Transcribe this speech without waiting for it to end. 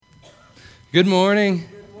Good morning.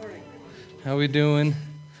 Good morning. How we doing?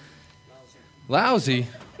 Lousy.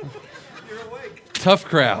 You're awake. Tough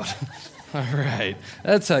crowd. All right.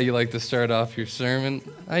 That's how you like to start off your sermon.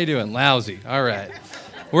 How you doing? Lousy. All right.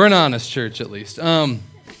 We're an honest church, at least.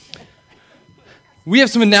 We have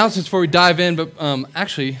some announcements before we dive in, but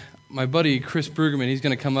actually, my buddy Chris Brueggemann, he's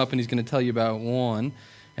going to come up and he's going to tell you about one,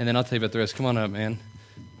 and then I'll tell you about the rest. Come on up, man.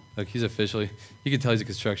 Look, he's officially, you can tell he's a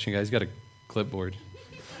construction guy. He's got a clipboard.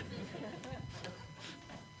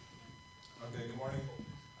 Okay, good morning.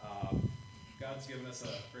 God's given us a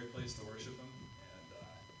great place to worship Him and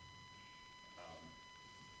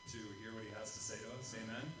to hear what He has to say to us.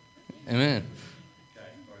 Amen? Amen. Okay, I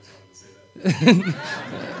always wanted to say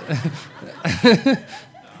that.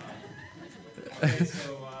 Okay,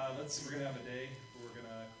 so we're going to have a day where we're going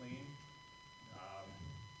to clean.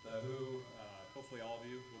 The who, hopefully all of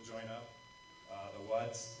you will join up. The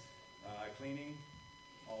what, cleaning,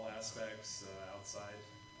 all aspects outside.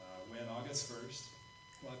 When August 1st,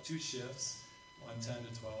 we'll have 2 shifts, one 10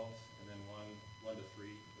 to 12, and then one to 3,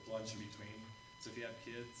 with lunch in between. So if you have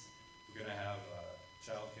kids, we're going to have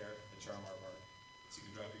childcare at Charmar Park. So you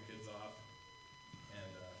can drop your kids off,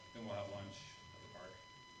 and then we'll have lunch at the park,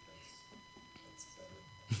 because that's better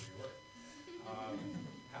where you work.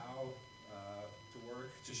 How to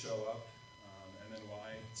work, to show up, and then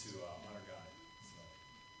why to honor God. So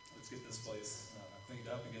let's get this place cleaned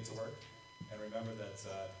up and get to work. And remember that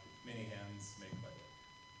many hands make light.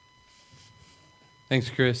 Thanks,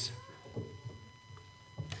 Chris.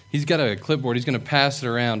 He's got a clipboard. He's going to pass it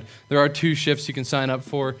around. There are 2 shifts you can sign up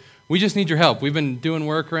for. We just need your help. We've been doing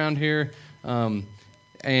work around here,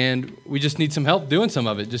 and we just need some help doing some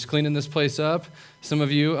of it, just cleaning this place up. Some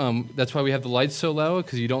of you, that's why we have the lights so low,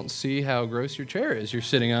 because you don't see how gross your chair is you're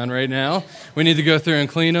sitting on right now. We need to go through and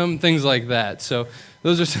clean them, things like that. So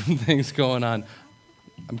those are some things going on.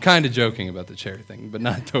 I'm kind of joking about the chair thing, but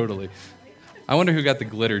not totally. I wonder who got the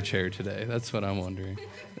glitter chair today. That's what I'm wondering.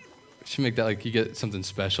 We should make that like you get something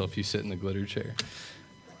special if you sit in the glitter chair.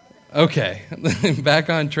 Okay, back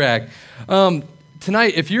on track.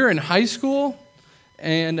 Tonight, if you're in high school,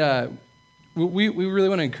 and we really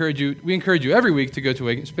want to encourage you, we encourage you every week to go to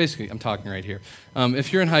Awaken. Basically, I'm talking right here.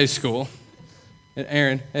 If you're in high school, and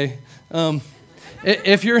Aaron, hey,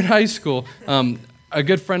 if you're in high school, a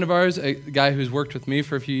good friend of ours, a guy who's worked with me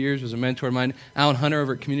for a few years, was a mentor of mine, Alan Hunter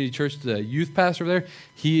over at Community Church, the youth pastor over there.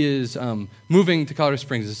 He is moving to Colorado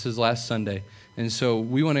Springs. This is his last Sunday. And so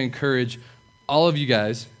we want to encourage all of you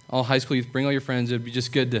guys, all high school youth, bring all your friends. It would be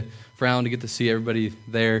just good for Alan to get to see everybody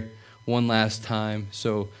there one last time.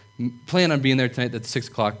 So plan on being there tonight. That's 6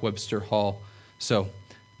 o'clock, Webster Hall. So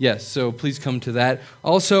yes, so please come to that.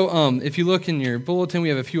 Also, if you look in your bulletin, we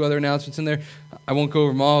have a few other announcements in there. I won't go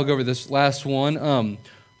over them all. I'll go over this last one.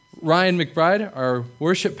 Ryan McBride, our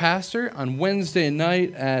worship pastor, on Wednesday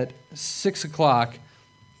night at 6 o'clock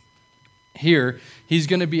here, he's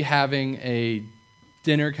going to be having a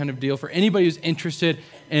dinner kind of deal for anybody who's interested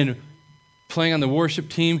in playing on the worship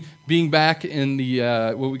team, being back in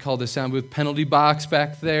the, what we call the sound booth penalty box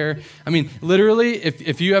back there. I mean, literally,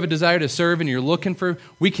 if you have a desire to serve and you're looking for,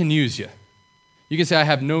 we can use you. You can say, I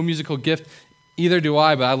have no musical gift. Either do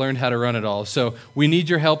I, but I learned how to run it all. So we need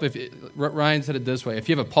your help. Ryan said it this way. If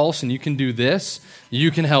you have a pulse and you can do this, you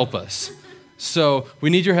can help us. So we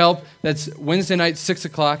need your help. That's Wednesday night, 6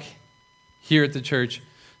 o'clock here at the church.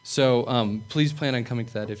 So please plan on coming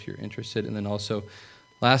to that if you're interested. And then also,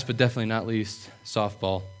 last but definitely not least,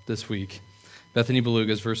 softball this week. Bethany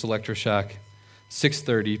Belugas versus Electroshock,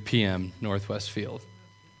 6:30 p.m. Northwest Field.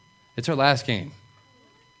 It's our last game.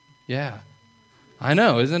 Yeah. I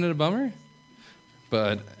know, isn't it a bummer?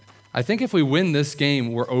 But I think if we win this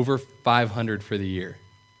game, we're over 500 for the year,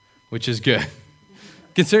 which is good.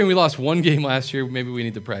 Considering we lost 1 game last year, maybe we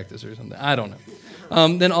need to practice or something. I don't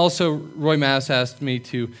know. Then also, Roy Mass asked me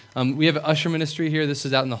to, we have an usher ministry here. This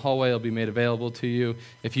is out in the hallway. It'll be made available to you.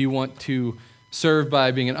 If you want to serve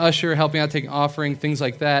by being an usher, helping out, taking offering, things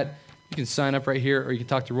like that, you can sign up right here, or you can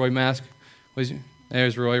talk to Roy Mask.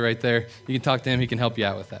 There's Roy right there. You can talk to him. He can help you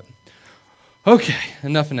out with that. Okay,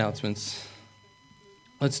 enough announcements.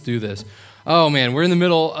 Let's do this. Oh, man, we're in the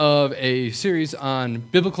middle of a series on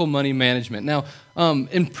biblical money management. Now,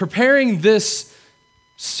 in preparing this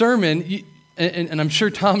sermon, and I'm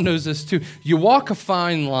sure Tom knows this too, you walk a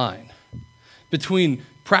fine line between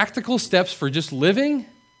practical steps for just living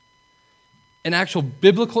and actual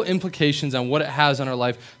biblical implications on what it has on our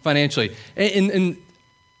life financially. And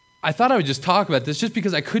I thought I would just talk about this just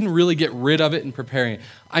because I couldn't really get rid of it in preparing it.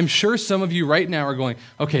 I'm sure some of you right now are going,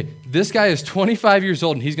 okay, this guy is 25 years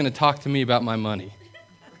old and he's going to talk to me about my money.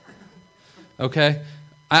 Okay?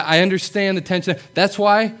 I understand the tension. That's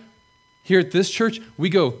why Here at this church, we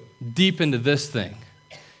go deep into this thing.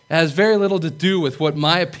 It has very little to do with what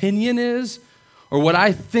my opinion is or what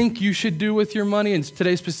I think you should do with your money, and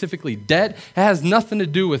today specifically debt. It has nothing to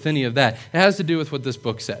do with any of that. It has to do with what this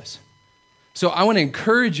book says. So I want to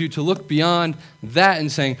encourage you to look beyond that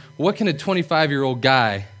and saying, what can a 25-year-old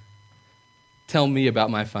guy tell me about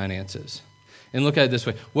my finances? And look at it this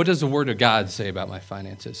way. What does the Word of God say about my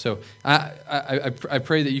finances? So I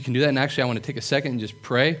pray that you can do that. And actually, I want to take a second and just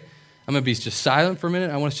pray. I'm going to be just silent for a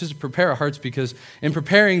minute. I want us just to prepare our hearts, because in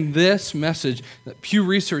preparing this message, the Pew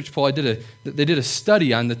Research poll, they did a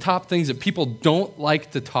study on the top things that people don't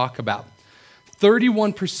like to talk about.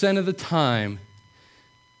 31% of the time,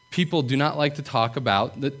 people do not like to talk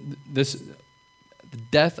about the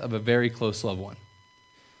death of a very close loved one.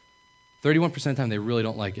 31% of the time, they really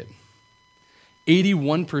don't like it.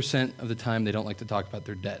 81% of the time, they don't like to talk about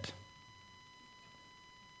their debt.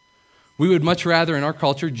 We would much rather, in our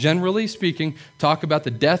culture, generally speaking, talk about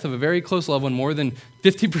the death of a very close loved one more than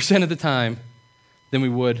 50% of the time than we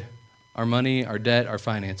would our money, our debt, our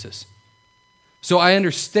finances. So I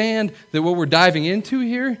understand that what we're diving into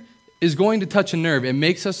here is going to touch a nerve. It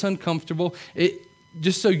makes us uncomfortable.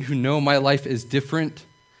 Just so you know, my life is different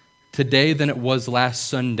today than it was last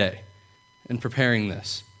Sunday in preparing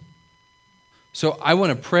this. So I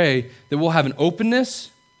want to pray that we'll have an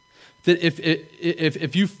openness, that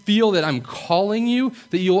if you feel that I'm calling you,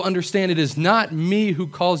 that you'll understand it is not me who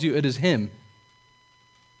calls you, it is Him.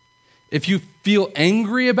 If you feel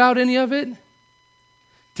angry about any of it,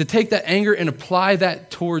 to take that anger and apply that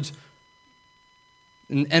towards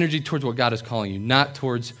an energy towards what God is calling you, not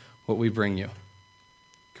towards what we bring you.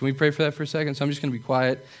 Can we pray for that for a second? So I'm just going to be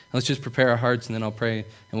quiet, and let's just prepare our hearts, and then I'll pray, and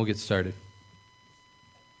we'll get started.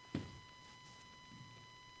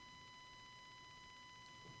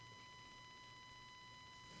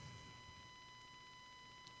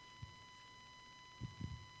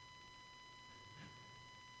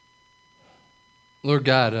 Lord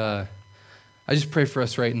God, I just pray for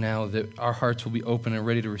us right now that our hearts will be open and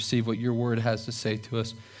ready to receive what your word has to say to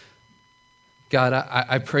us. God,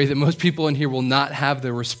 I pray that most people in here will not have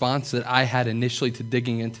the response that I had initially to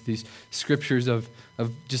digging into these scriptures of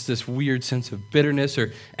just this weird sense of bitterness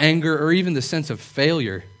or anger or even the sense of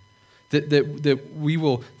failure. That we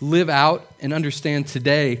will live out and understand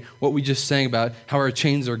today what we just sang about, how our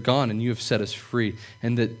chains are gone and you have set us free,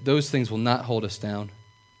 and that those things will not hold us down.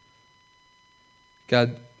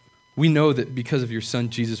 God, we know that because of your Son,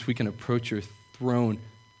 Jesus, we can approach your throne.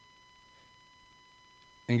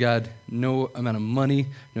 And God, no amount of money,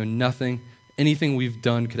 no nothing, anything we've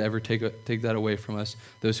done could ever take that away from us,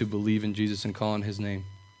 those who believe in Jesus and call on his name.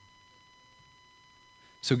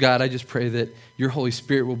 So God, I just pray that your Holy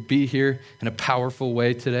Spirit will be here in a powerful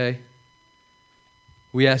way today.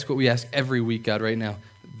 We ask what we ask every week, God, right now,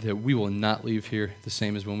 that we will not leave here the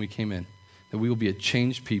same as when we came in, that we will be a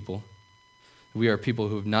changed people. We are people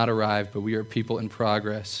who have not arrived, but we are people in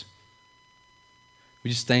progress. We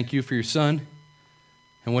just thank you for your Son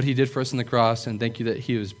and what he did for us on the cross, and thank you that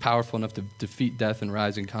he was powerful enough to defeat death and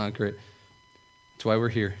rise and conquer it. That's why we're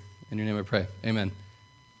here. In your name I pray. Amen.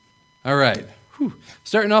 All right. Whew.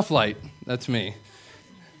 Starting off light. That's me.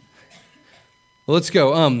 Well, let's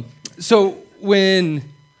go. So when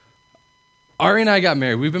Ari and I got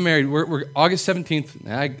married, we've been married, we're August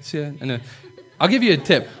 17th. I'll give you a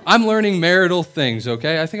tip. I'm learning marital things,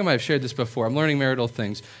 okay? I think I might have shared this before. I'm learning marital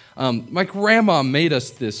things. My grandma made us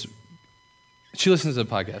this. She listens to the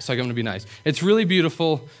podcast, so I'm going to be nice. It's really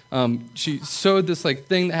beautiful. She sewed this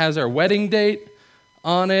thing that has our wedding date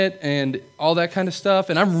on it and all that kind of stuff.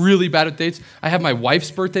 And I'm really bad at dates. I have my wife's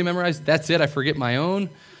birthday memorized. That's it. I forget my own.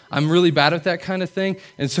 I'm really bad at that kind of thing.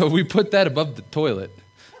 And so we put that above the toilet.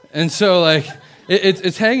 And so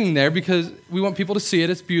it's hanging there because we want people to see it.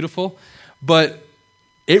 It's beautiful. But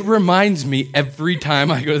it reminds me every time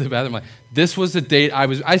I go to the bathroom, this was the date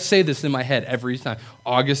I say this in my head every time,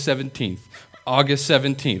 August 17th,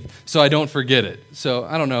 so I don't forget it. So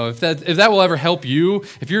I don't know if that will ever help you.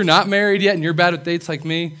 If you're not married yet and you're bad at dates like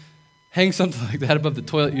me, hang something like that above the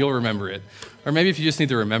toilet, you'll remember it. Or maybe if you just need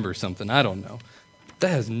to remember something, I don't know. That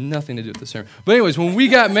has nothing to do with the sermon. But anyways, when we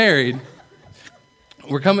got married,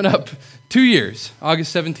 we're coming up 2 years,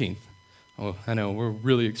 August 17th. Oh, I know, we're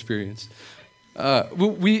really experienced.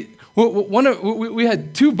 We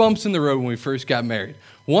had two bumps in the road when we first got married.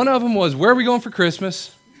 One of them was, where are we going for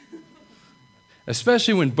Christmas?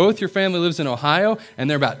 Especially when both your family lives in Ohio and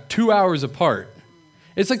they're about 2 hours apart.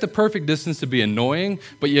 It's like the perfect distance to be annoying,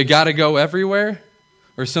 but you got to go everywhere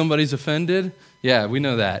or somebody's offended. Yeah, we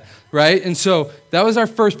know that, right? And so that was our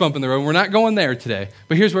first bump in the road. We're not going there today,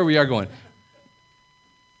 but here's where we are going.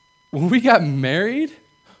 When we got married,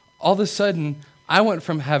 all of a sudden, I went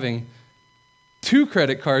from having 2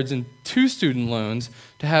 credit cards and 2 student loans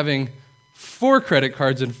to having 4 credit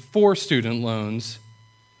cards and 4 student loans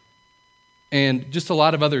and just a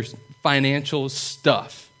lot of other financial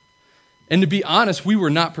stuff. And to be honest, we were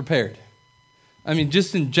not prepared. I mean,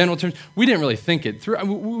 just in general terms, we didn't really think it through.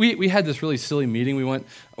 We had this really silly meeting. We went,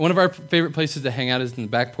 one of our favorite places to hang out is in the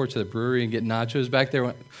back porch of the brewery and get nachos back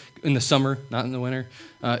there in the summer, not in the winter.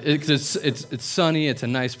 Because it's sunny, it's a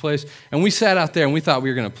nice place. And we sat out there and we thought we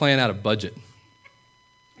were going to plan out a budget.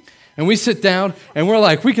 And we sit down and we're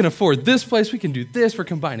like, we can afford this place, we can do this, we're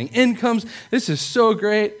combining incomes. This is so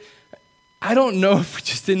great. I don't know if we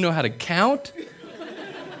just didn't know how to count.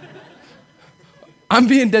 I'm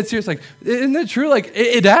being dead serious. Like, isn't that true? Like,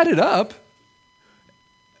 it added up.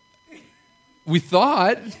 We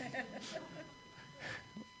thought,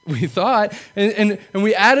 and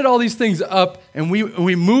we added all these things up, and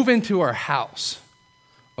we move into our house.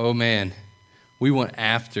 Oh man, we went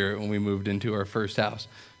after it when we moved into our first house.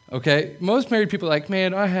 Okay, most married people are like,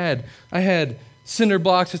 man, I had cinder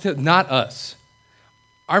blocks. Not us.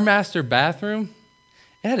 Our master bathroom,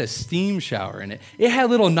 it had a steam shower in it. It had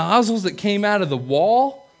little nozzles that came out of the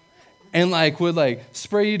wall and would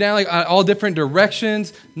spray you down all different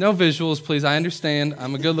directions. No visuals, please. I understand.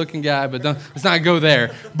 I'm a good-looking guy, but let's not go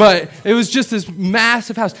there. But it was just this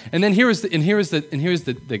massive house. And then here's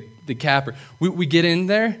the capper. We get in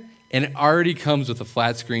there, and it already comes with a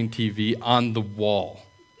flat screen TV on the wall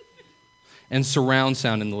and surround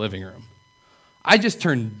sound in the living room. I just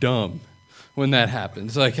turned dumb when that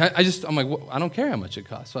happens. I'm like, well, I don't care how much it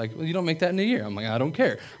costs. Like, well, you don't make that in a year. I'm like, I don't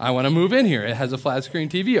care. I want to move in here. It has a flat screen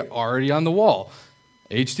TV already on the wall.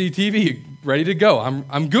 HD TV, ready to go.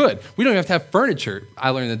 I'm good. We don't even have to have furniture. I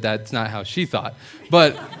learned that that's not how she thought.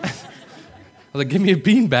 But I was like, give me a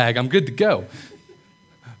beanbag. I'm good to go.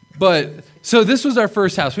 But so this was our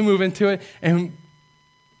first house. We move into it, and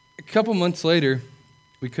a couple months later,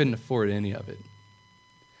 we couldn't afford any of it.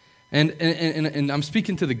 And I'm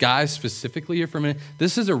speaking to the guys specifically here for a minute.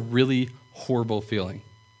 This is a really horrible feeling.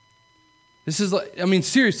 This is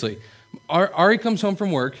seriously. Ari comes home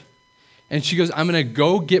from work, and she goes, I'm going to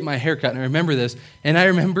go get my hair cut. And I remember this, and I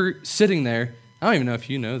remember sitting there. I don't even know if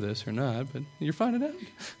you know this or not, but you're finding out.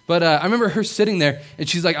 But I remember her sitting there, and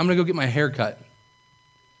she's like, I'm going to go get my hair cut.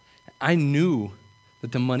 I knew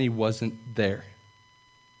that the money wasn't there.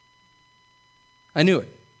 I knew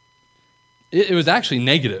it. It was actually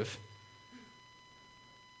negative.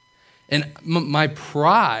 And my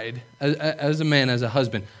pride as a man, as a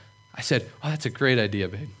husband, I said, oh, that's a great idea,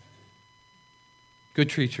 babe. Go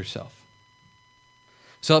treat yourself.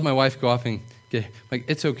 So I let my wife go off and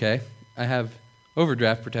it's okay. I have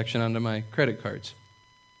overdraft protection onto my credit cards.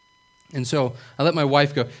 And so I let my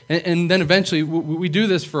wife go. And then eventually we do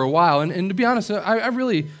this for a while. And to be honest, I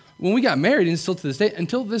really, when we got married, and still to this day,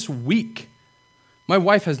 until this week, my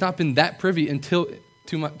wife has not been that privy to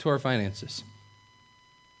our finances.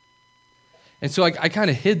 And so I kind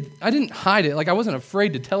of hid. I didn't hide it. I wasn't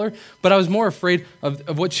afraid to tell her, but I was more afraid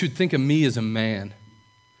of what she would think of me as a man,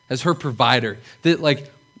 as her provider. That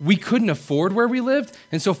we couldn't afford where we lived.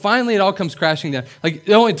 And so finally it all comes crashing down.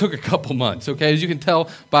 It only took a couple months, okay? As you can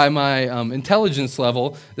tell by my intelligence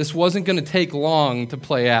level, this wasn't going to take long to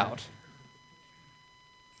play out.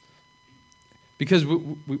 Because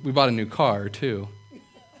we bought a new car, too.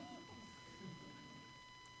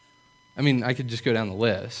 I could just go down the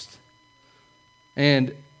list.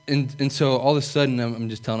 And so all of a sudden, I'm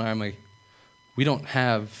just telling her, I'm like, we don't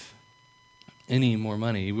have any more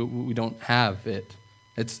money. We don't have it.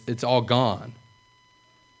 It's all gone.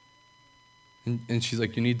 And she's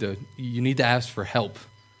like, you need to ask for help.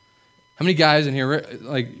 How many guys in here,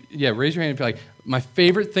 raise your hand if you're like, my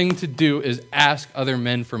favorite thing to do is ask other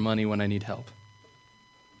men for money when I need help.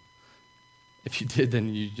 If you did,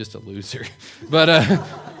 then you're just a loser. But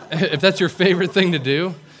if that's your favorite thing to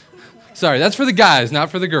do, sorry, that's for the guys,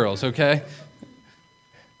 not for the girls, okay?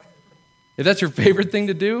 If that's your favorite thing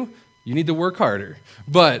to do, you need to work harder.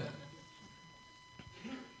 But,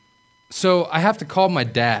 so I have to call my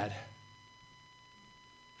dad.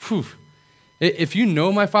 Whew. If you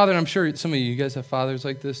know my father, and I'm sure some of you guys have fathers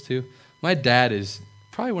like this too, my dad is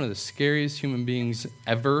probably one of the scariest human beings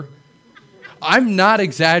ever. I'm not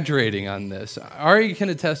exaggerating on this. Ari can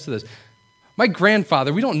attest to this. My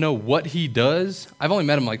grandfather, we don't know what he does. I've only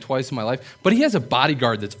met him twice in my life, but he has a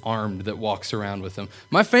bodyguard that's armed that walks around with him.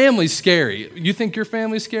 My family's scary. You think your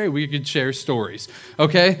family's scary? We could share stories,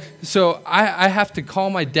 okay? So I have to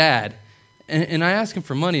call my dad, and I ask him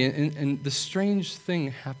for money, and the strange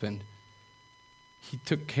thing happened. He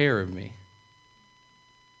took care of me.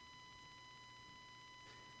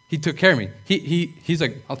 He took care of me. He's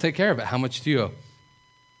like, I'll take care of it. How much do you owe?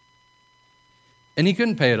 And he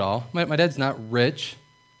couldn't pay it all. My dad's not rich.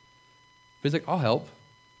 But he's like, I'll help.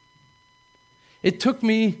 It took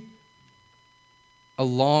me a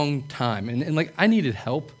long time. And like, I needed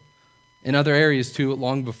help in other areas too,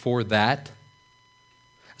 long before that.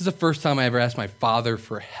 This is the first time I ever asked my father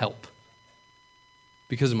for help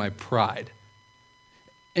because of my pride.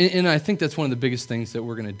 And I think that's one of the biggest things that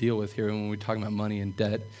we're going to deal with here when we talk about money and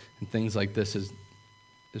debt and things like this is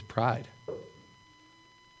pride.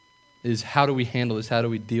 Is how do we handle this? How do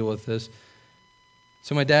we deal with this?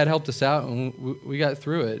 So my dad helped us out, and we got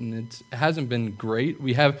through it, and it hasn't been great.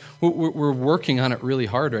 We're working on it really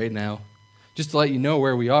hard right now. Just to let you know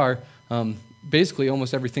where we are, basically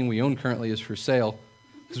almost everything we own currently is for sale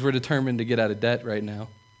because we're determined to get out of debt right now.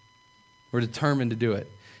 We're determined to do it.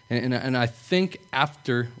 And I think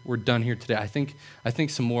after we're done here today, I think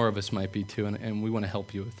some more of us might be too, and we want to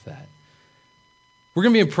help you with that. We're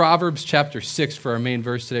going to be in Proverbs chapter 6 for our main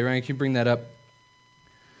verse today. Ryan, can you bring that up?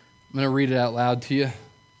 I'm going to read it out loud to you.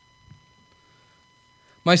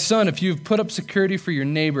 My son, if you have put up security for your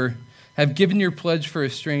neighbor, have given your pledge for a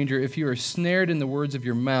stranger, if you are snared in the words of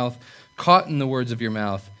your mouth, caught in the words of your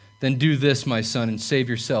mouth, then do this, my son, and save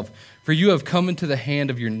yourself. For you have come into the hand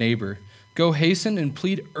of your neighbor. Go hasten and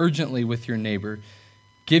plead urgently with your neighbor.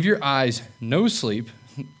 Give your eyes no sleep.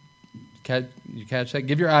 You catch that?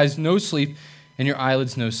 Give your eyes no sleep and your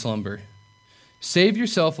eyelids no slumber. Save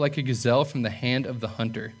yourself like a gazelle from the hand of the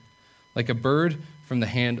hunter, like a bird from the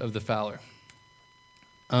hand of the fowler.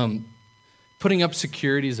 Putting up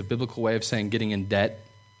security is a biblical way of saying getting in debt.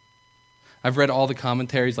 I've read all the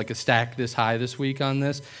commentaries, like a stack this high this week on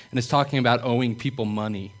this, and it's talking about owing people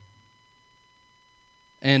money.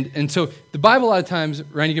 And so the Bible a lot of times,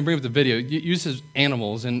 Ryan, you can bring up the video, it uses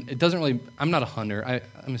animals, and it doesn't really, I'm not a hunter,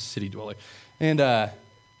 I'm a city dweller. And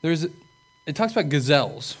it talks about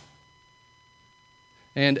gazelles.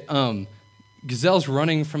 And gazelles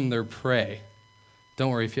running from their prey.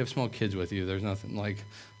 Don't worry, if you have small kids with you, there's nothing like,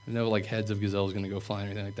 there's no like heads of gazelles going to go flying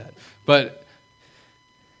or anything like that. But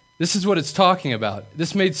this is what it's talking about.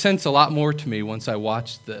 This made sense a lot more to me once I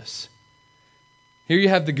watched this. Here you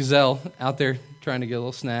have the gazelle out there trying to get a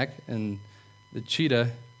little snack, and the cheetah,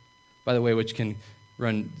 by the way, which can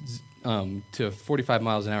run to 45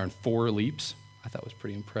 miles an hour in 4 leaps. I thought was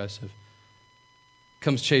pretty impressive.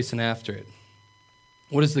 Comes chasing after it.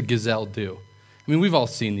 What does the gazelle do? I mean, we've all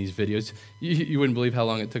seen these videos. You wouldn't believe how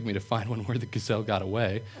long it took me to find one where the gazelle got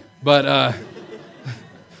away. But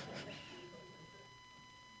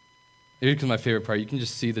here comes my favorite part. You can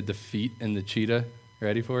just see the defeat in the cheetah.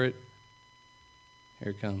 Ready for it? Here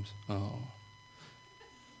it comes. Oh.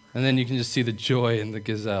 And then you can just see the joy in the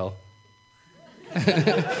gazelle.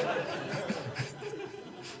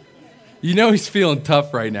 You know he's feeling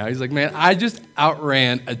tough right now. He's like, man, I just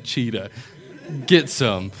outran a cheetah. Get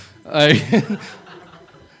some.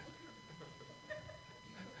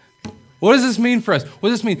 What does this mean for us? What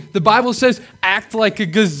does this mean? The Bible says act like a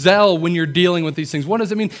gazelle when you're dealing with these things. What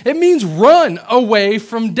does it mean? It means run away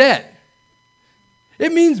from debt.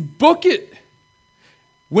 It means book it.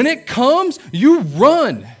 When it comes, you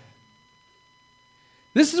run.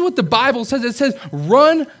 This is what the Bible says. It says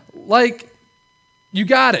run like you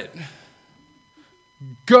got it.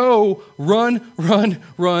 Go, run, run,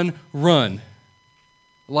 run, run.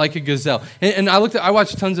 Like a gazelle. And I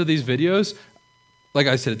watched tons of these videos. Like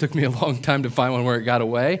I said, it took me a long time to find one where it got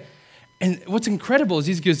away. And what's incredible is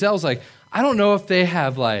these gazelles, like, I don't know if they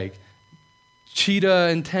have like cheetah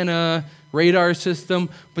antenna, radar system,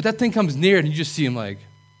 but that thing comes near and you just see them like,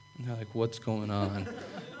 and they're like, what's going on?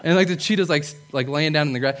 And like the cheetah's like laying down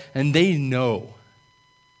in the grass, and they know.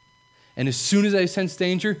 And as soon as they sense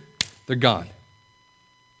danger, they're gone.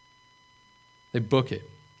 They book it.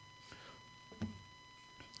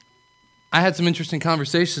 I had some interesting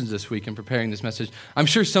conversations this week in preparing this message. I'm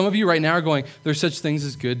sure some of you right now are going, there's such things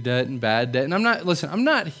as good debt and bad debt. And I'm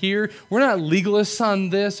not here. We're not legalists on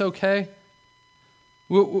this, okay?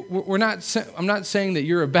 I'm not saying that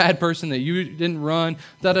you're a bad person, that you didn't run,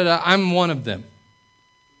 I'm one of them.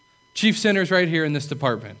 Chief sinners right here in this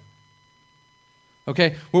department.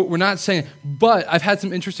 Okay? We're not saying, but I've had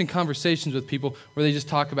some interesting conversations with people where they just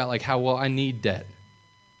talk about like how, well, I need debt.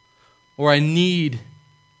 Or I need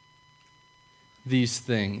these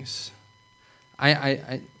things.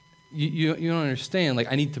 You don't understand.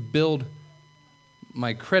 Like, I need to build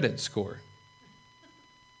my credit score.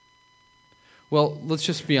 Well, let's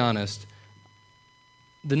just be honest.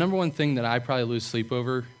 The number one thing that I probably lose sleep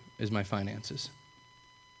over is my finances.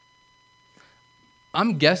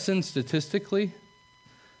 I'm guessing statistically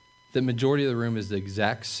the majority of the room is the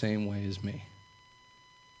exact same way as me.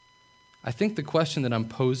 I think the question that I'm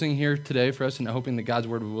posing here today for us, and hoping that God's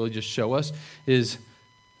word will really just show us, is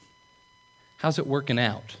how's it working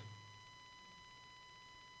out?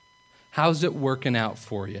 How's it working out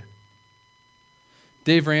for you?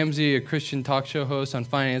 Dave Ramsey, a Christian talk show host on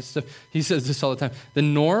finance stuff, he says this all the time. The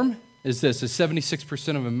norm is this, is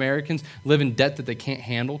 76% of Americans live in debt that they can't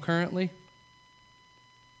handle currently.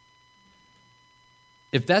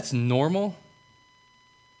 If that's normal,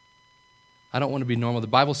 I don't want to be normal. The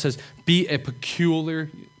Bible says, be a peculiar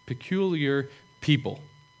people.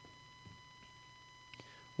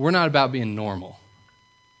 We're not about being normal.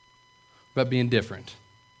 We're about being different.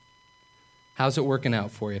 How's it working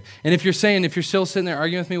out for you? And if you're still sitting there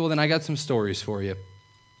arguing with me, well, then I got some stories for you.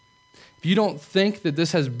 If you don't think that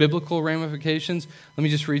this has biblical ramifications, let me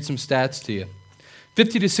just read some stats to you.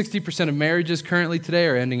 50 to 60% of marriages currently today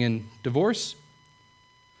are ending in divorce.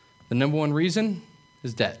 The number one reason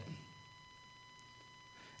is debt.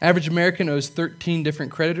 Average American owes 13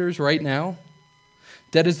 different creditors right now.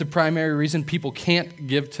 Debt is the primary reason people can't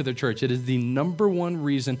give to the church. It is the number one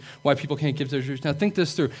reason why people can't give to the church. Now think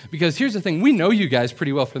this through, because here's the thing. We know you guys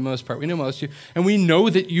pretty well for the most part. We know most of you, and we know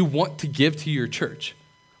that you want to give to your church.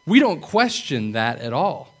 We don't question that at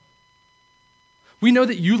all. We know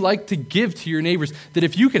that you like to give to your neighbors, that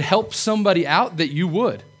if you could help somebody out, that you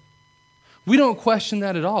would. We don't question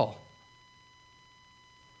that at all.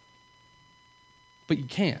 But you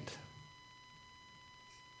can't.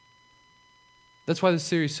 That's why this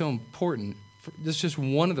series is so important. That's just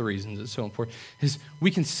one of the reasons it's so important, is we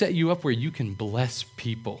can set you up where you can bless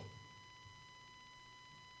people.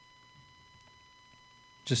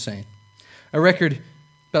 Just saying. A record,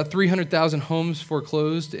 about 300,000 homes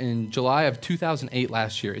foreclosed in July of 2008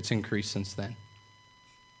 last year. It's increased since then.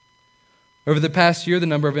 Over the past year, the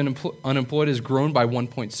number of unemployed has grown by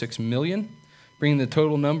 1.6 million, bringing the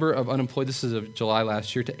total number of unemployed, this is of July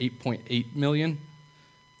last year, to 8.8 million.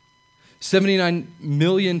 79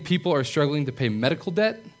 million people are struggling to pay medical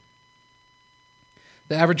debt.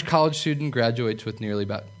 The average college student graduates with nearly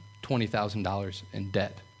about $20,000 in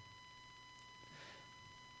debt.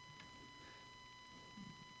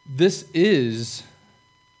 This is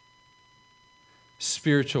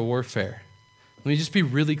spiritual warfare. Let me just be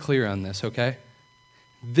really clear on this, okay?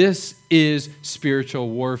 This is spiritual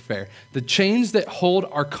warfare. The chains that hold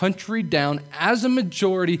our country down as a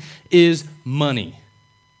majority is money.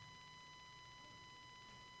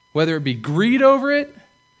 Whether it be greed over it,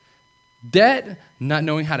 debt, not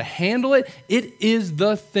knowing how to handle it, it is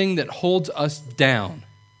the thing that holds us down.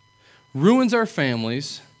 Ruins our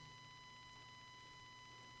families.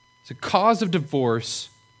 It's a cause of divorce,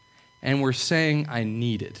 and we're saying, I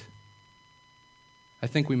need it. I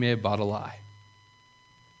think we may have bought a lie.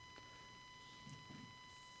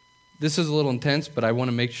 This is a little intense, but I want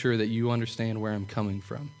to make sure that you understand where I'm coming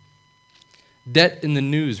from. Debt in the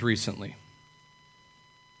news recently.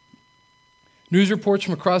 News reports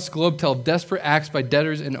from across the globe tell of desperate acts by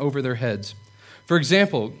debtors and over their heads. For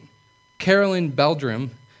example, Carolyn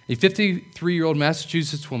Beldrum, a 53-year-old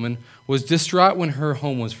Massachusetts woman, was distraught when her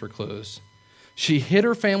home was foreclosed. She hid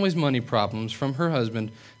her family's money problems from her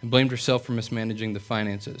husband and blamed herself for mismanaging the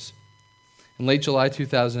finances. In late July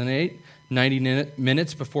 2008, 90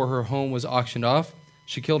 minutes before her home was auctioned off,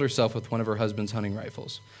 she killed herself with one of her husband's hunting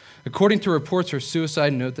rifles. According to reports, her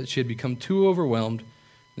suicide note that she had become too overwhelmed,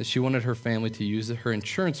 that she wanted her family to use her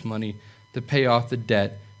insurance money to pay off the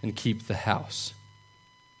debt and keep the house.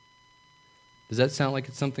 Does that sound like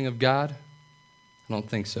it's something of God? I don't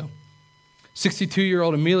think so.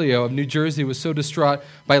 62-year-old Emilio of New Jersey was so distraught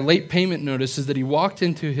by late payment notices that he walked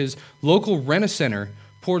into his local rent-a-center,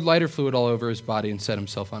 poured lighter fluid all over his body, and set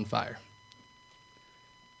himself on fire.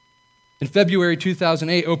 In February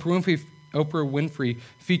 2008, Oprah Winfrey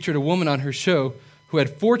featured a woman on her show who had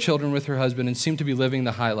 4 children with her husband and seemed to be living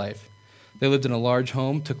the high life. They lived in a large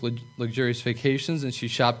home, took luxurious vacations, and she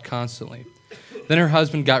shopped constantly. Then her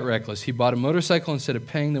husband got reckless. He bought a motorcycle instead of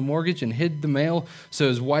paying the mortgage and hid the mail so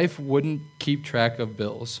his wife wouldn't keep track of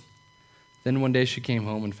bills. Then one day she came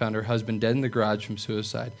home and found her husband dead in the garage from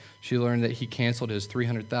suicide. She learned that he canceled his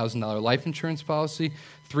 $300,000 life insurance policy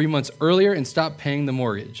 3 months earlier and stopped paying the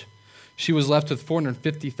mortgage. She was left with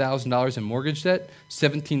 $450,000 in mortgage debt,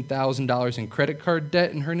 $17,000 in credit card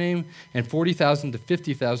debt in her name, and $40,000 to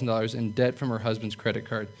 $50,000 in debt from her husband's credit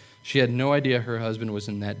card. She had no idea her husband was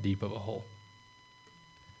in that deep of a hole.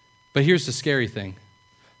 But here's the scary thing.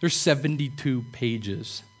 There's 72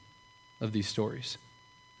 pages of these stories.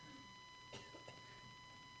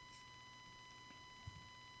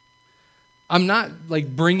 I'm not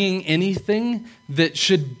bringing anything that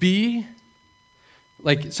should be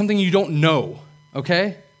something you don't know,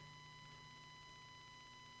 okay?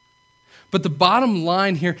 But the bottom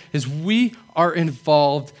line here is we are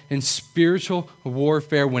involved in spiritual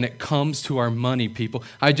warfare when it comes to our money, people.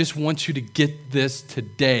 I just want you to get this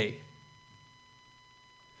today.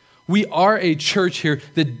 We are a church here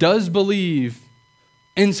that does believe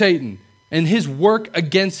in Satan and his work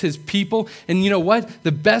against his people. And you know what?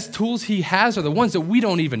 The best tools he has are the ones that we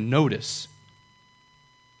don't even notice.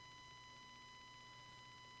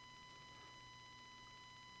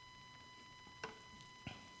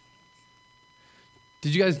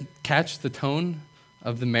 Did you guys catch the tone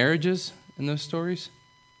of the marriages in those stories?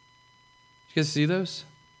 Did you guys see those?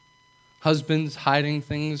 Husbands hiding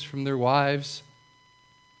things from their wives.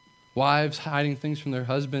 Wives hiding things from their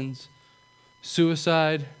husbands.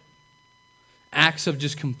 Suicide. Acts of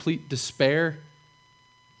just complete despair.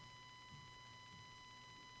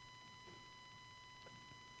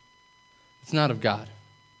 It's not of God.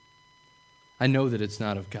 I know that it's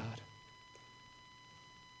not of God.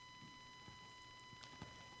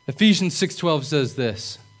 Ephesians 6:12 says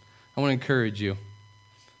this. I want to encourage you.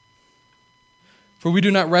 For we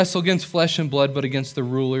do not wrestle against flesh and blood, but against the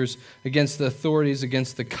rulers, against the authorities,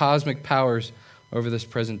 against the cosmic powers over this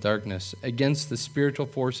present darkness, against the spiritual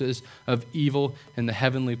forces of evil in the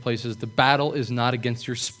heavenly places. The battle is not against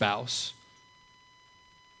your spouse.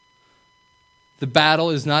 The battle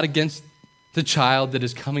is not against the child that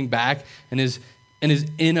is coming back and is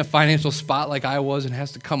in a financial spot like I was and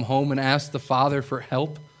has to come home and ask the father for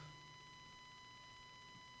help.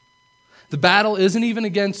 The battle isn't even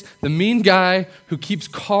against the mean guy who keeps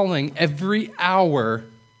calling every hour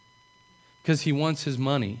because he wants his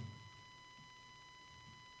money.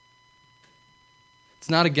 It's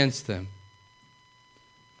not against them.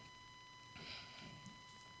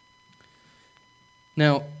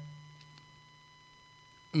 Now,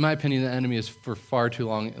 in my opinion, the enemy has for far too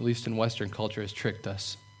long, at least in Western culture, has tricked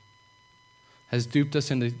us. Has duped us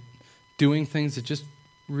into doing things that just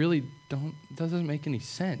really doesn't make any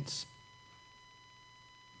sense.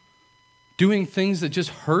 Doing things that just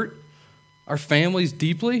hurt our families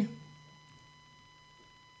deeply.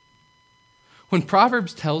 When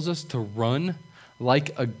Proverbs tells us to run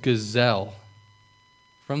like a gazelle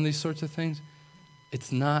from these sorts of things,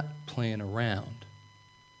 it's not playing around.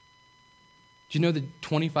 Do you know that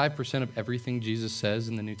 25% of everything Jesus says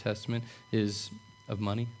in the New Testament is of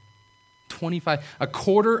money? 25. A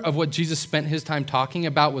quarter of what Jesus spent his time talking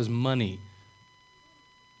about was money.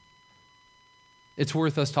 It's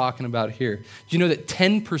worth us talking about here. Do you know that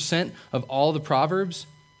 10% of all the Proverbs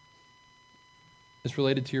is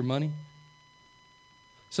related to your money?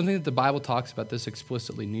 Something that the Bible talks about this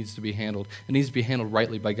explicitly needs to be handled. It needs to be handled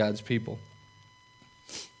rightly by God's people.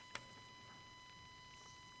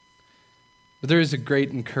 But there is a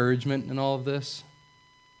great encouragement in all of this.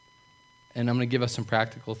 And I'm going to give us some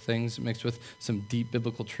practical things mixed with some deep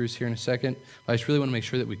biblical truths here in a second. But I just really want to make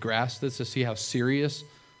sure that we grasp this to see how serious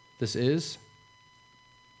this is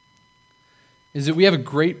that we have a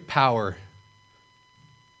great power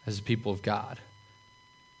as a people of God.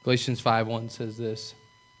 Galatians 5:1 says this.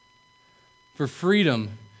 For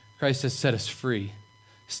freedom, Christ has set us free.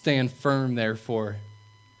 Stand firm, therefore,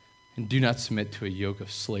 and do not submit to a yoke of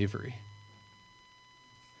slavery.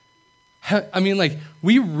 I mean,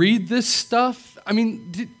 we read this stuff. I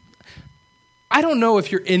mean, I don't know if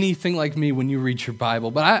you're anything like me when you read your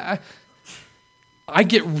Bible, but I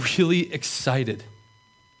get really excited.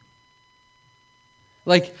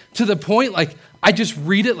 To the point, I just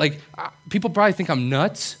read it, people probably think I'm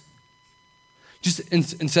nuts. Just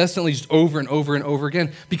incessantly, just over and over and over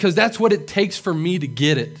again, because that's what it takes for me to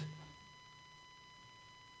get it.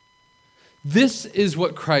 This is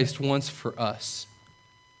what Christ wants for us.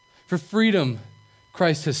 For freedom,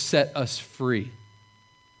 Christ has set us free.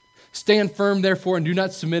 Stand firm, therefore, and do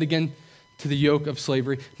not submit again to the yoke of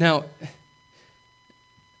slavery. Now,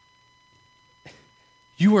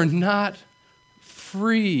 you are not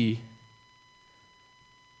free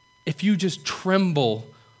if you just tremble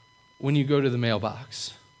when you go to the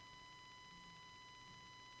mailbox.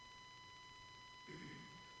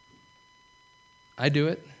 I do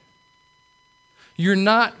it. You're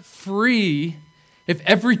not free if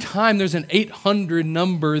every time there's an 800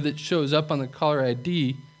 number that shows up on the caller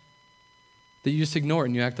ID that you just ignore it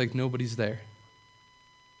and you act like nobody's there.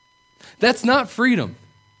 That's not freedom.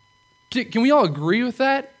 Can we all agree with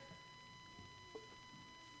that?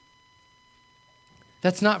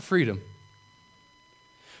 That's not freedom.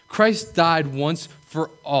 Christ died once for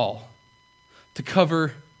all to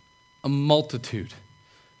cover a multitude,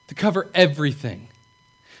 to cover everything.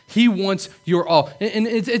 He wants your all. And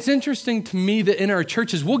it's interesting to me that in our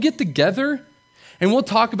churches, we'll get together and we'll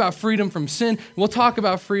talk about freedom from sin. We'll talk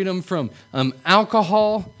about freedom from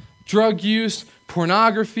alcohol, drug use,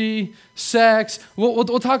 pornography, sex.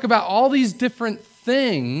 We'll talk about all these different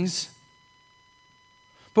things,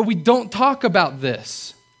 but we don't talk about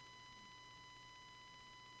this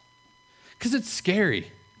because it's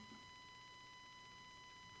scary.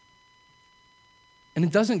 And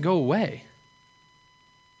it doesn't go away.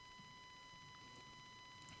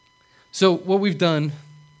 So what we've done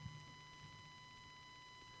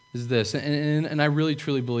is this, and I really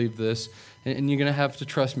truly believe this, and you're going to have to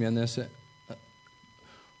trust me on this.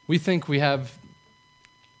 We think we have,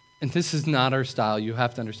 and this is not our style, you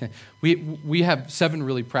have to understand, we have 7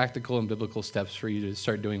 really practical and biblical steps for you to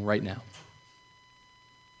start doing right now,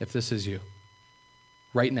 if this is you,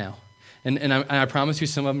 right now. And I promise you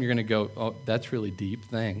some of them you're going to go, oh, that's really deep,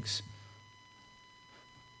 thanks.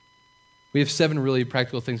 We have 7 really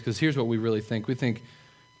practical things because here's what we really think. We think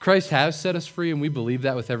Christ has set us free, and we believe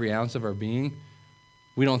that with every ounce of our being.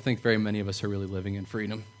 We don't think very many of us are really living in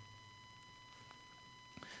freedom.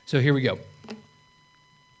 So here we go.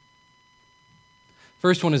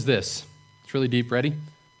 First one is this. It's really deep. Ready?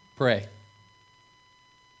 Pray.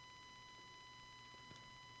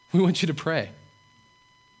 We want you to pray.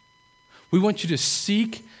 We want you to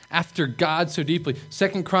seek after God so deeply.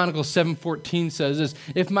 2 Chronicles 7:14 says this,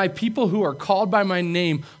 if my people who are called by my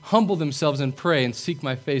name humble themselves and pray and seek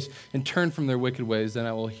my face and turn from their wicked ways, then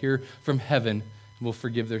I will hear from heaven and will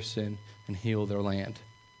forgive their sin and heal their land.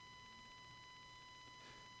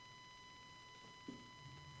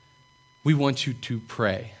 We want you to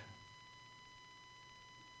pray.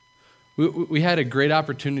 We had a great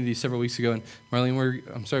opportunity several weeks ago, and Marlene,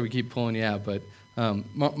 I'm sorry we keep pulling you out, but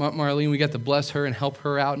Marlene, we got to bless her and help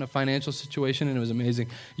her out in a financial situation, and it was amazing.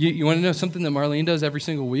 You want to know something that Marlene does every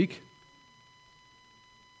single week?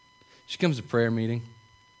 She comes to prayer meeting.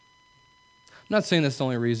 I'm not saying that's the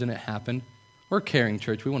only reason it happened. We're a caring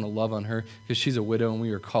church. We want to love on her because she's a widow and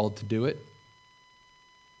we were called to do it.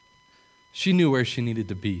 She knew where she needed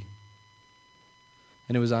to be,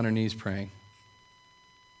 and it was on her knees praying.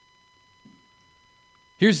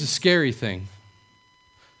 Here's the scary thing.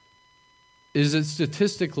 Is that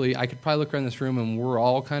statistically, I could probably look around this room and we're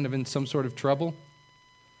all kind of in some sort of trouble.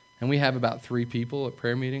 And we have about 3 people at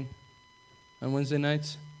prayer meeting on Wednesday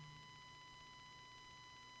nights.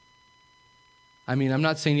 I mean, I'm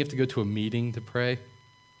not saying you have to go to a meeting to pray.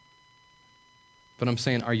 But I'm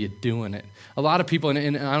saying, are you doing it? A lot of people,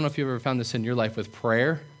 and I don't know if you've ever found this in your life with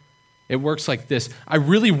prayer, it works like this. I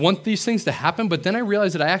really want these things to happen, but then I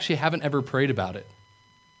realize that I actually haven't ever prayed about it.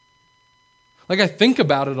 Like I think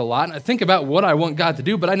about it a lot, and I think about what I want God to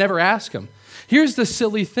do, but I never ask him. Here's the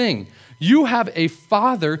silly thing. You have a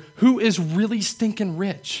Father who is really stinking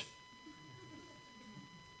rich.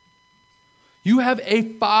 You have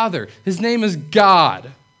a Father. His name is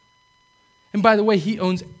God. And by the way, he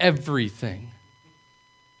owns everything.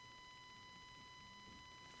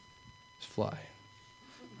 Let's fly.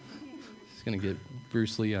 It's going to get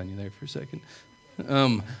Bruce Lee on you there for a second.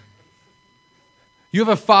 You have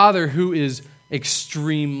a Father who is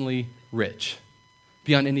extremely rich,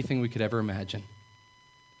 beyond anything we could ever imagine.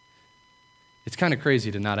 It's kind of crazy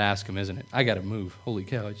to not ask him, isn't it? I got to move. Holy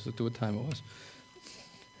cow, I just looked at what time it was.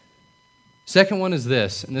 Second one is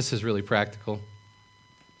this, and this is really practical.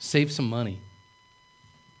 Save some money.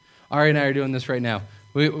 Ari and I are doing this right now.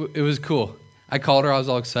 It was cool. I called her. I was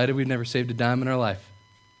all excited. We'd never saved a dime in our life.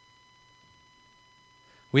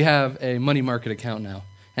 We have a money market account now.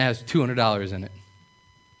 It has $200 in it.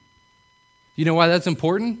 You know why that's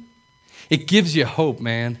important? It gives you hope,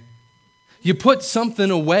 man. You put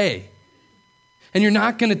something away, and you're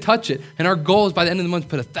not going to touch it. And our goal is by the end of the month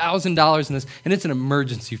to put $1,000 in this, and it's an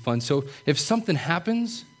emergency fund. So if something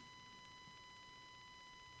happens,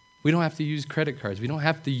 we don't have to use credit cards. We don't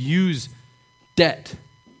have to use debt.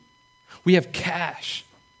 We have cash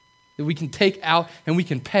that we can take out and we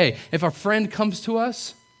can pay. If our friend comes to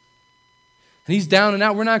us and he's down and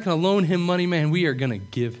out, we're not going to loan him money, man. We are going to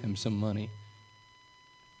give him some money.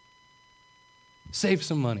 Save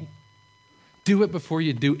some money. Do it before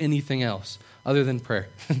you do anything else other than prayer.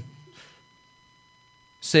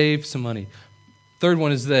 Save some money. Third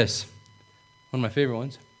one is this. One of my favorite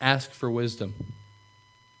ones. Ask for wisdom.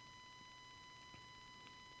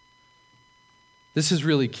 This is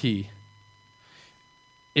really key.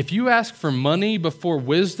 If you ask for money before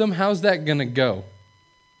wisdom, how's that going to go?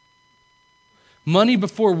 Money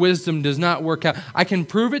before wisdom does not work out. I can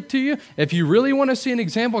prove it to you. If you really want to see an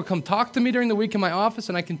example, come talk to me during the week in my office,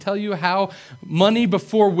 and I can tell you how money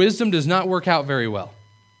before wisdom does not work out very well.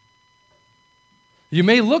 You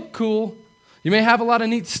may look cool. You may have a lot of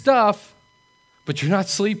neat stuff, but you're not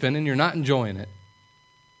sleeping and you're not enjoying it.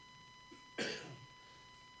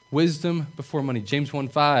 wisdom before money. James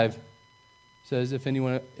 1:5 says, if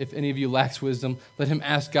any of you lacks wisdom, let him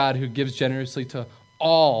ask God, who gives generously to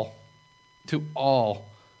all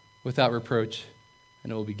without reproach,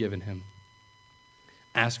 and it will be given him.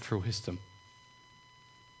 Ask for wisdom.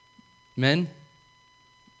 Men,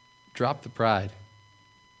 drop the pride.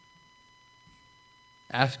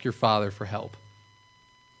 Ask your father for help.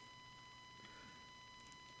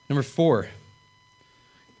 Number 4,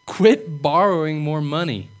 quit borrowing more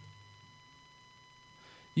money.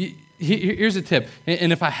 Here's a tip,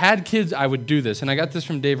 and if I had kids, I would do this, and I got this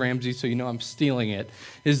from Dave Ramsey, so you know I'm stealing it,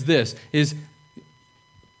 is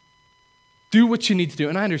do what you need to do.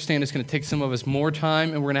 And I understand it's going to take some of us more time,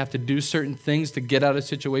 and we're going to have to do certain things to get out of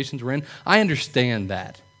situations we're in. I understand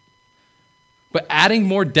that. But adding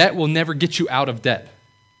more debt will never get you out of debt.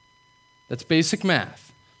 That's basic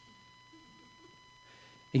math.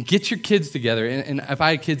 And get your kids together. And if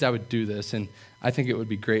I had kids, I would do this, and I think it would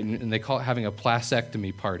be great. And they call it having a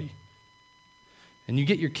plastectomy party. And you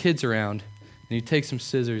get your kids around, and you take some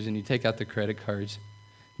scissors, and you take out the credit cards,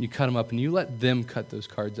 and you cut them up, and you let them cut those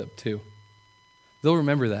cards up too. They'll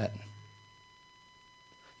remember that.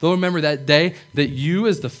 They'll remember that day that you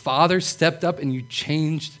as the father stepped up and you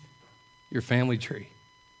changed your family tree.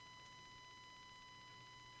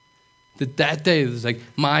 That day it was like,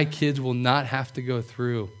 my kids will not have to go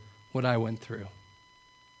through what I went through.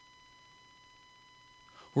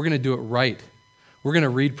 We're going to do it right. We're going to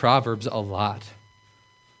read Proverbs a lot.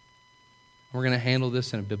 We're going to handle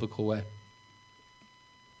this in a biblical way.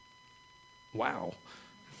 Wow.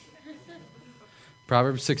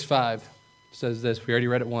 Proverbs 6:5 says this. We already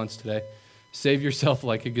read it once today. Save yourself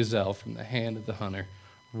like a gazelle from the hand of the hunter.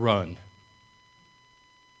 Run.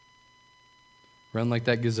 Run like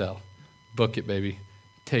that gazelle. Book it, baby.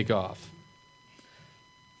 Take off.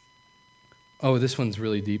 Oh, this one's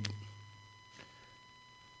really deep.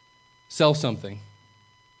 Sell something.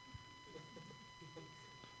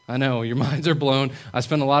 I know, your minds are blown. I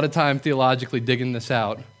spent a lot of time theologically digging this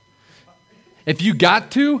out. If you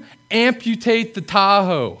got to, amputate the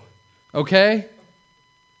Tahoe, okay?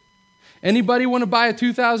 Anybody want to buy a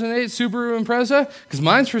 2008 Subaru Impreza? Because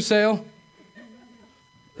mine's for sale.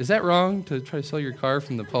 Is that wrong to try to sell your car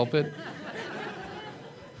from the pulpit?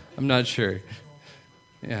 I'm not sure.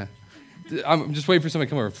 Yeah. I'm just waiting for somebody to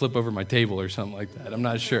come over and flip over my table or something like that. I'm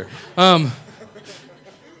not sure.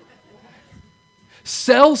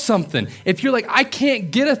 Sell something. If you're like, I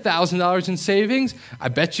can't get $1,000 in savings, I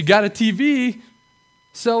bet you got a TV.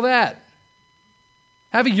 Sell that.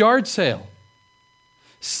 Have a yard sale.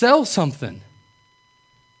 Sell something.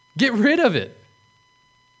 Get rid of it.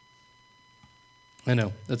 I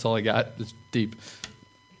know, that's all I got. It's deep.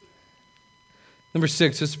 Number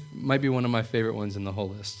 6, this might be one of my favorite ones in the whole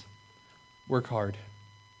list. Work hard.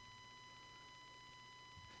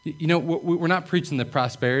 You know, we're not preaching the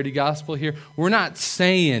prosperity gospel here. We're not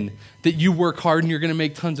saying that you work hard and you're going to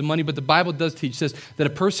make tons of money, but the Bible does teach this, that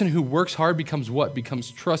a person who works hard becomes what? Becomes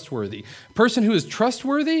trustworthy. A person who is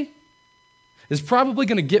trustworthy is probably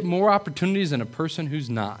going to get more opportunities than a person who's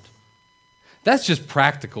not. That's just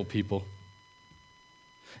practical, people.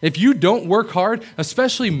 If you don't work hard,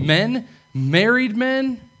 especially men, married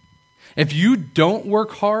men, if you don't work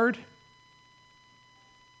hard,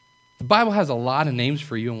 the Bible has a lot of names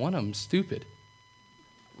for you, and one of them is stupid.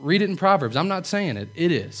 Read it in Proverbs. I'm not saying it.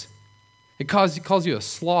 It is. It calls you a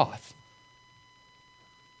sloth.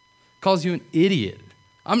 It calls you an idiot.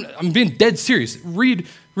 I'm being dead serious. Read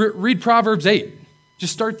Proverbs 8.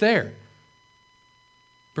 Just start there.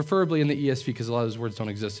 Preferably in the ESV, because a lot of those words don't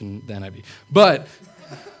exist in the NIV. But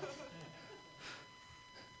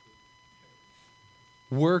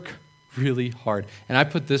work really hard. And I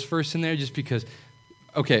put this verse in there just because,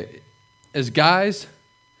 okay, as guys,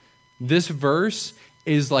 this verse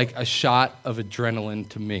is like a shot of adrenaline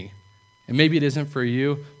to me. And maybe it isn't for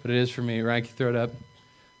you, but it is for me. Ryan, can you throw it up?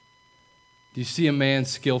 Do you see a man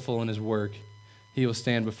skillful in his work? He will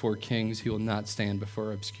stand before kings. He will not stand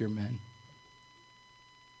before obscure men.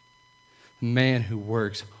 A man who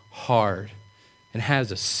works hard and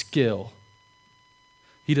has a skill.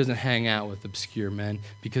 He doesn't hang out with obscure men,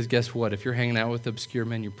 because guess what? If you're hanging out with obscure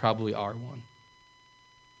men, you probably are one.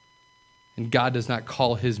 And God does not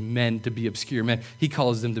call his men to be obscure men. He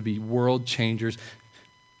calls them to be world changers,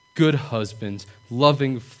 good husbands,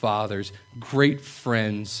 loving fathers, great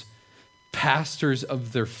friends, pastors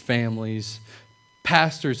of their families,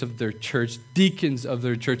 pastors of their church, deacons of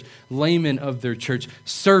their church, laymen of their church,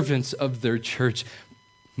 servants of their church,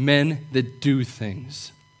 men that do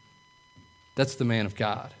things. That's the man of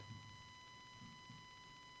God.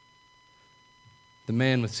 The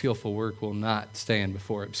man with skillful work will not stand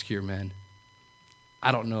before obscure men.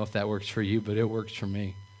 I don't know if that works for you, but it works for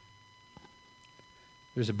me.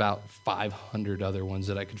 There's about 500 other ones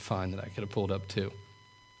that I could find that I could have pulled up too.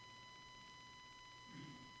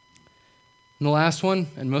 And the last one,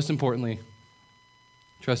 and most importantly,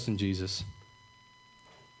 trust in Jesus.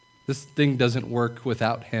 This thing doesn't work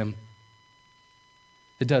without him.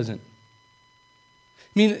 It doesn't.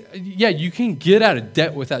 I mean, yeah, you can get out of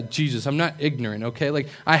debt without Jesus. I'm not ignorant, okay? Like,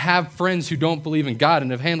 I have friends who don't believe in God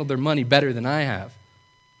and have handled their money better than I have.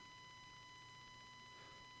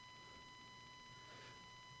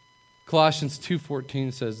 Colossians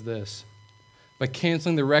 2:14 says this, by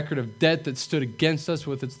canceling the record of debt that stood against us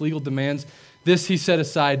with its legal demands, this he set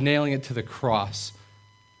aside, nailing it to the cross.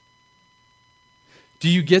 Do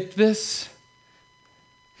you get this?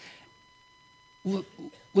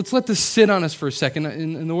 Let's let this sit on us for a second.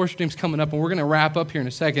 And the worship team's coming up, and we're going to wrap up here in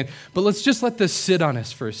a second. But let's just let this sit on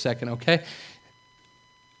us for a second, okay?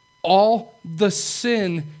 All the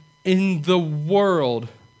sin in the world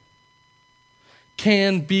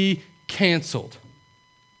can be canceled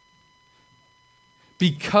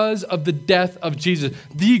because of the death of Jesus.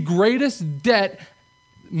 The greatest debt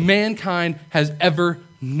mankind has ever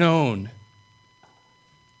known.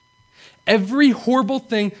 Every horrible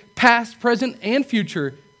thing, past, present, and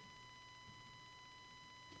future,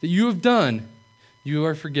 that you have done, you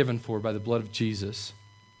are forgiven for by the blood of Jesus.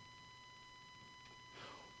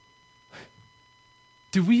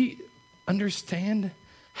 Do we understand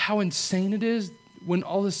how insane it is when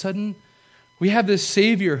all of a sudden we have this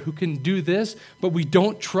Savior who can do this, but we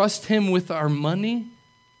don't trust him with our money?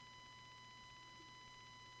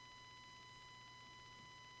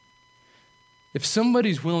 If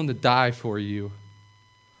somebody's willing to die for you,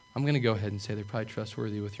 I'm going to go ahead and say they're probably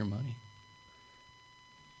trustworthy with your money.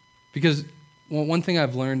 Because one thing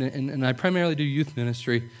I've learned, and I primarily do youth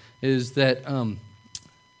ministry, is that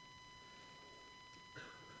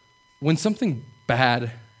when something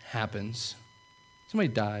bad happens, somebody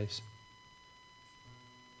dies,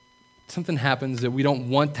 something happens that we don't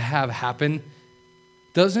want to have happen,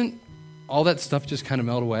 doesn't all that stuff just kind of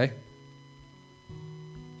melt away?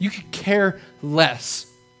 You could care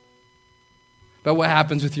less about what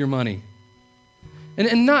happens with your money.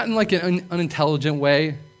 And not in like an unintelligent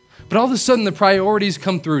way, but all of a sudden the priorities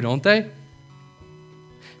come through, don't they?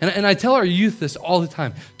 And I tell our youth this all the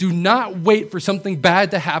time. Do not wait for something bad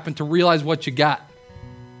to happen to realize what you got.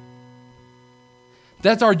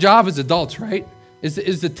 That's our job as adults, right?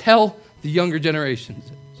 Is to tell the younger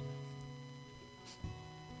generations.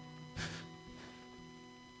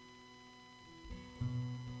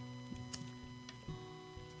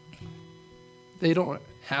 They don't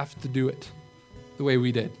have to do it the way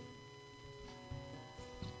we did.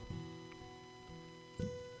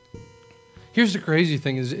 Here's the crazy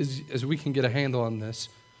thing is we can get a handle on this.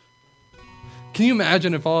 Can you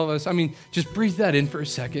imagine if all of us, just breathe that in for a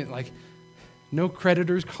second, like no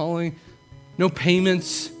creditors calling, no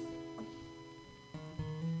payments.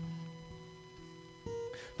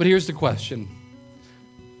 But here's the question,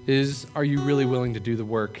 are you really willing to do the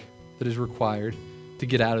work that is required to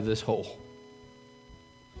get out of this hole?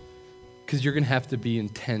 Because you're going to have to be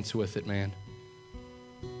intense with it, man.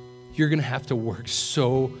 You're going to have to work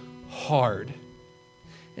so hard.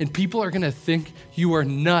 And people are going to think you are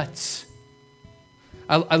nuts.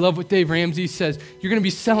 I love what Dave Ramsey says. You're going to be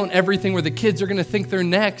selling everything where the kids are going to think they're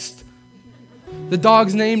next. The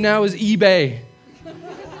dog's name now is eBay.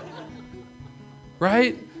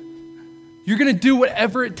 Right? You're going to do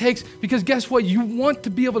whatever it takes because guess what? You want to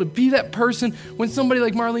be able to be that person when somebody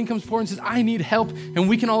like Marlene comes forward and says, I need help. And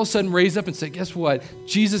we can all of a sudden raise up and say, guess what?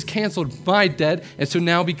 Jesus canceled my debt. And so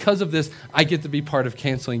now because of this, I get to be part of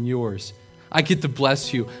canceling yours. I get to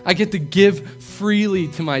bless you. I get to give freely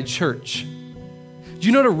to my church. Do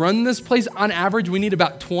you know to run this place, on average, we need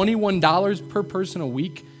about $21 per person a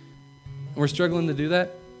week? And we're struggling to do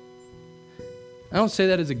that? I don't say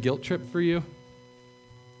that as a guilt trip for you.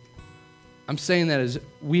 I'm saying that as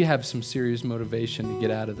we have some serious motivation to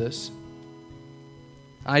get out of this.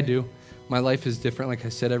 I do. My life is different. Like I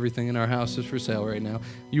said, everything in our house is for sale right now.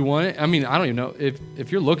 You want it? I don't even know.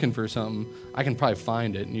 If you're looking for something, I can probably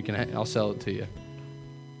find it and I'll sell it to you.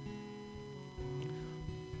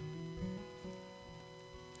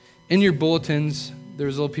 In your bulletins,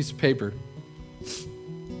 there's a little piece of paper.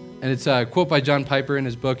 And it's a quote by John Piper in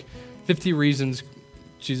his book, 50 Reasons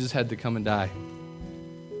Jesus Had to Come and Die.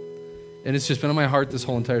 And it's just been on my heart this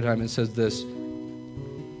whole entire time. It says this: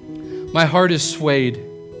 my heart is swayed,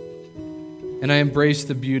 and I embrace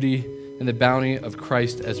the beauty and the bounty of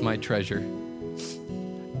Christ as my treasure.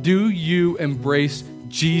 Do you embrace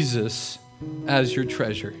Jesus as your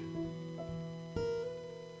treasure?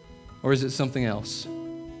 Or is it something else?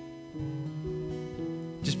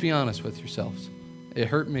 Just be honest with yourselves. It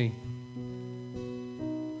hurt me.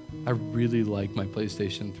 I really like my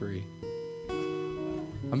PlayStation 3.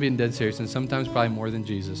 I'm being dead serious, and sometimes probably more than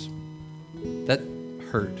Jesus. That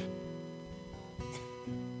hurt.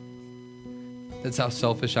 That's how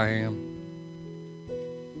selfish I am.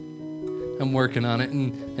 I'm working on it,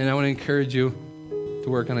 and I want to encourage you to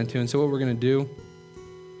work on it too. And so what we're going to do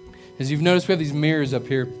is, you've noticed we have these mirrors up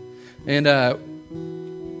here. And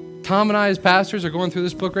Tom and I, as pastors, are going through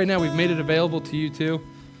this book right now. We've made it available to you too.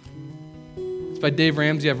 It's by Dave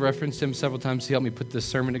Ramsey. I've referenced him several times. He helped me put this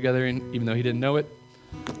sermon together, even though he didn't know it.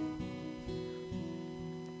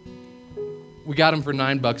 We got them for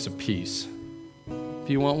 $9 a piece. If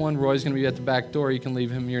you want one, Roy's going to be at the back door. You can leave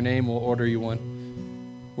him your name. We'll order you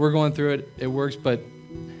one. We're going through it. It works, but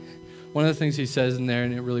one of the things he says in there,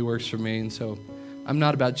 and it really works for me, and so I'm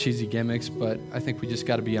not about cheesy gimmicks, but I think we just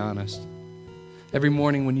got to be honest. Every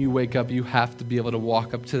morning when you wake up, you have to be able to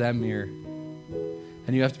walk up to that mirror,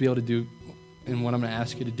 and you have to be able to do, and what I'm going to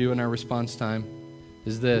ask you to do in our response time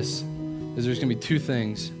is there's going to be two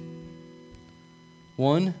things.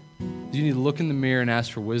 One, you need to look in the mirror and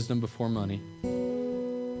ask for wisdom before money.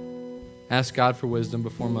 Ask God for wisdom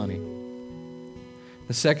before money.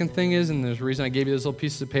 The second thing is, and there's a reason I gave you those little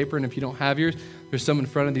pieces of paper, and if you don't have yours, there's some in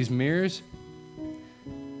front of these mirrors.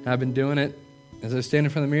 And I've been doing it as I stand in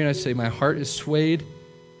front of the mirror, and I say, my heart is swayed,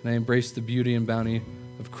 and I embrace the beauty and bounty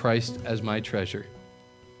of Christ as my treasure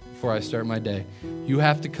before I start my day. You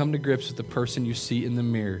have to come to grips with the person you see in the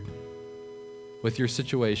mirror, with your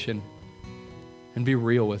situation, and be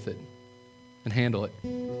real with it and handle it.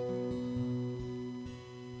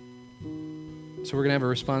 So we're going to have a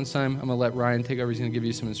response time. I'm going to let Ryan take over. He's going to give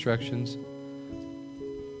you some instructions.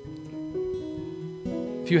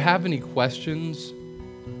 If you have any questions,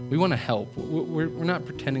 we want to help. We're not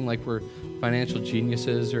pretending like we're financial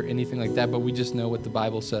geniuses or anything like that, but we just know what the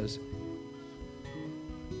Bible says.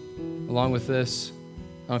 Along with this, I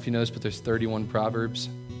don't know if you noticed, but there's 31 Proverbs.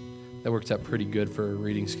 That works out pretty good for a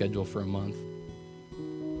reading schedule for a month.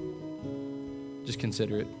 Just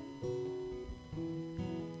consider it.